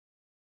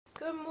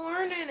Good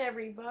morning,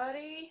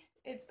 everybody.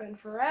 It's been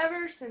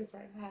forever since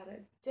I've had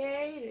a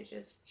day to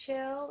just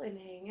chill and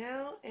hang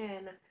out,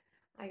 and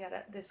I got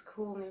this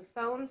cool new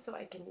phone so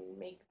I can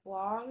make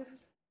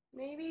vlogs,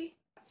 maybe.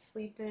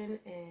 Sleeping,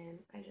 and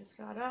I just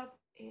got up,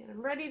 and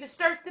I'm ready to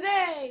start the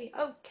day.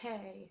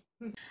 Okay.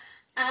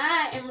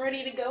 I am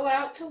ready to go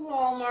out to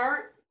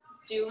Walmart,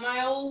 do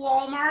my old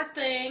Walmart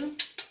thing,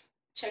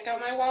 check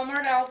out my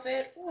Walmart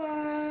outfit.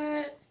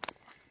 What?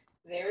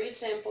 Very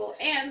simple.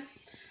 And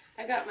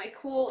I got my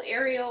cool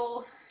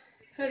Ariel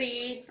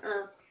hoodie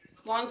or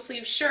long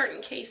sleeve shirt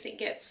in case it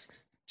gets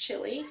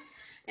chilly.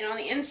 And on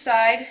the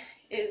inside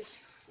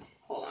is,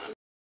 hold on.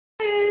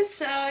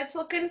 So it's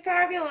looking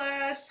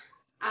fabulous.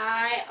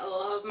 I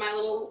love my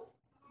little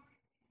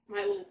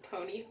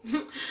pony.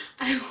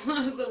 I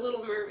love the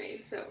Little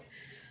Mermaid, so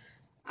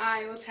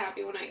I was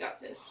happy when I got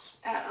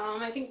this at,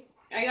 I think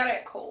I got it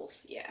at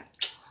Kohl's. Yeah,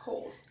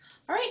 Kohl's.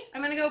 Alright,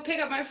 I'm gonna go pick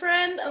up my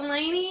friend,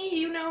 Elaine,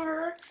 you know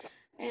her,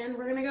 and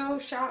we're gonna go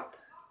shop.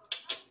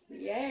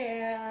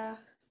 Yeah.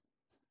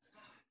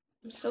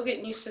 I'm still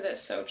getting used to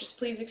this, so just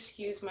please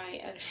excuse my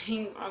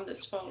editing on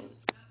this phone.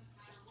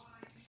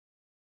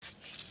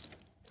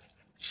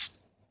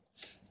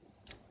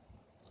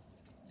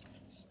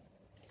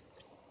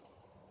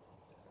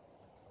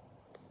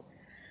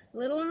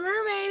 Little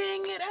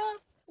Mermaiding it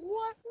up.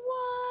 What?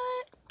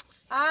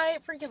 I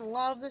freaking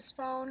love this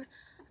phone.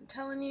 I'm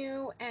telling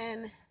you,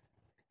 and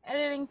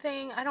editing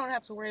thing, I don't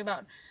have to worry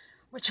about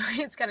which way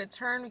it's got to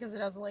turn because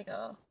it has like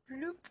a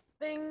loop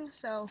thing,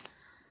 so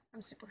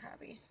I'm super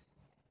happy.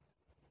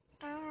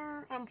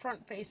 I'm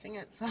front facing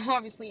it, so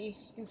obviously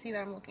you can see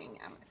that I'm looking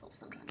at myself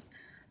sometimes.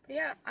 But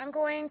yeah, I'm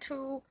going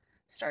to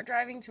start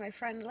driving to my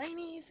friend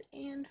Lainey's,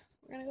 and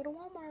we're gonna go to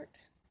Walmart.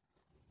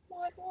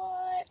 What?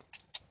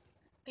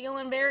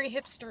 Feeling very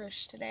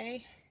hipsterish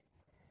today.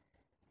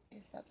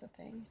 If that's a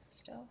thing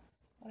still.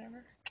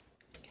 Whatever.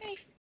 Okay.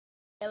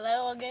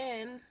 Hello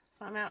again.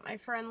 So I'm at my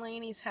friend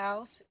Lainey's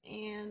house,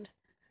 and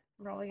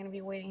I'm probably gonna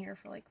be waiting here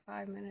for like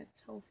 5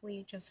 minutes.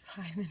 Hopefully just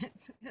 5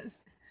 minutes,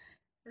 because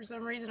for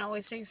some reason it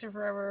always takes her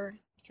forever.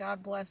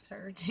 God bless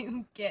her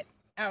to get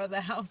out of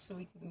the house so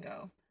we can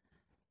go.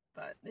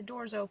 But the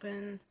door's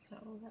open, so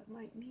that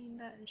might mean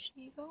that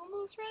she's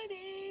almost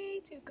ready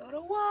to go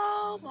to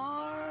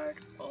Walmart.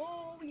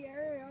 Oh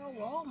yeah,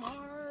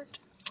 Walmart.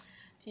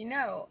 Do you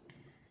know,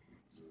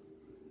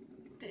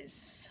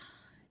 this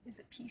is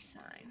a peace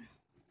sign.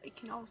 It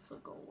can also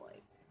go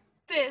like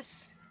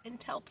this and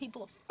tell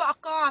people to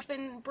fuck off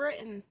in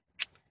Britain.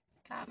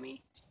 Got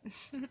me?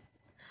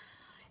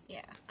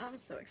 Yeah, I'm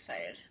so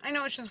excited. I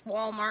know it's just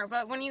Walmart,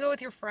 but when you go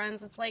with your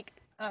friends, it's like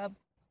a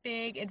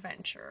big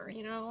adventure,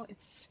 you know?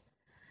 It's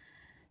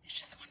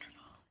just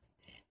wonderful.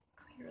 It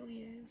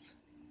clearly is.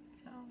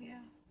 So,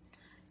 yeah.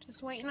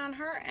 Just waiting on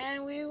her,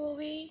 and we will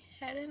be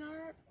heading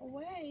our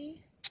way.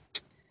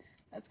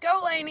 Let's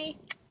go, Lainey!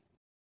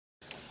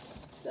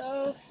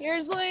 So,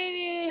 here's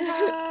Lainey!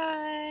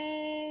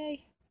 Hi!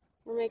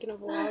 We're making a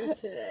vlog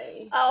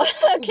today. Oh,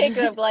 okay,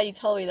 good. I'm glad you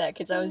told me that,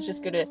 because I was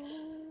just gonna...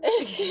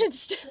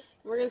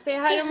 We're gonna say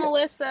hi to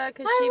Melissa,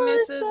 because she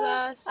Melissa. misses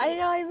us. I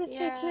know, I missed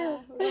her too.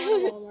 We're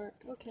going to Walmart.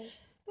 Okay.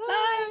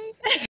 Bye!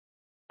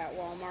 At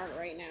Walmart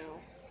right now.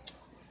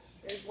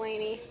 There's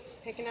Lainey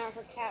picking out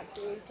her cat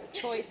food, her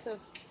choice of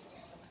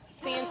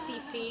fancy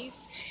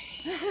feast.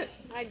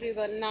 I do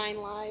the 9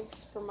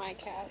 lives for my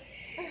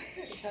cats,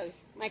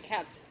 because my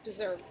cats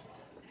deserve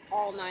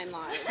all 9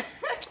 lives.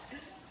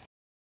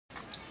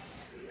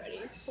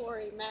 Ready for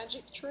a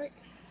magic trick?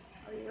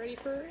 Are you ready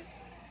for it?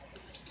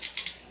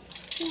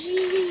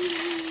 Whee!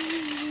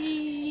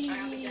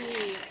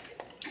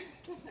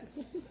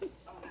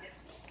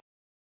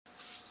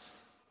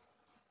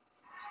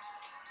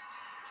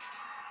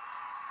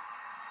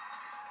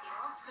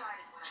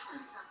 Started when I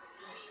did something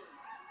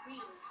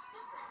really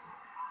stupid.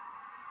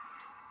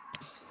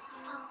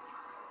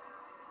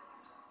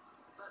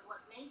 But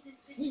what made this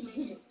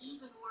situation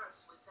even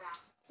worse was that...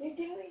 You're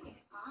doing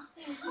it. Huh?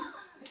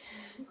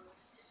 My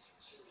sister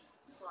Judy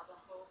saw the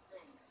whole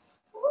thing.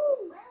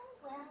 Woo!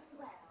 Well,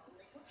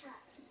 little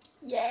brother.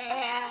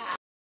 Yeah!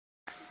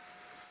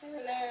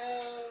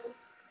 Hello!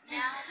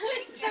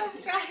 It's so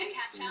bright.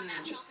 Catch out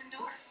naturals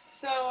indoors.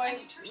 So I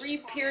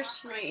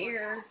re-pierced my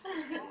ear.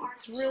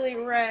 It's really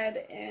red,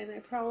 and I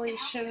probably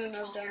shouldn't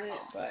have done it,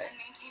 but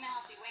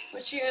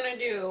what you gonna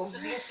do? We'll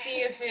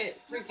see if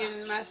it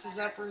freaking messes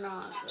up or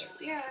not.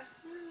 But yeah,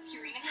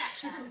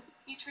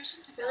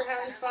 we're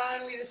having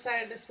fun. We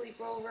decided to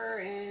sleep over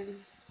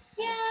and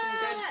have some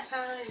good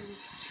times.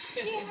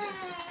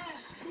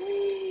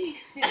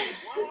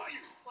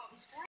 Yeah!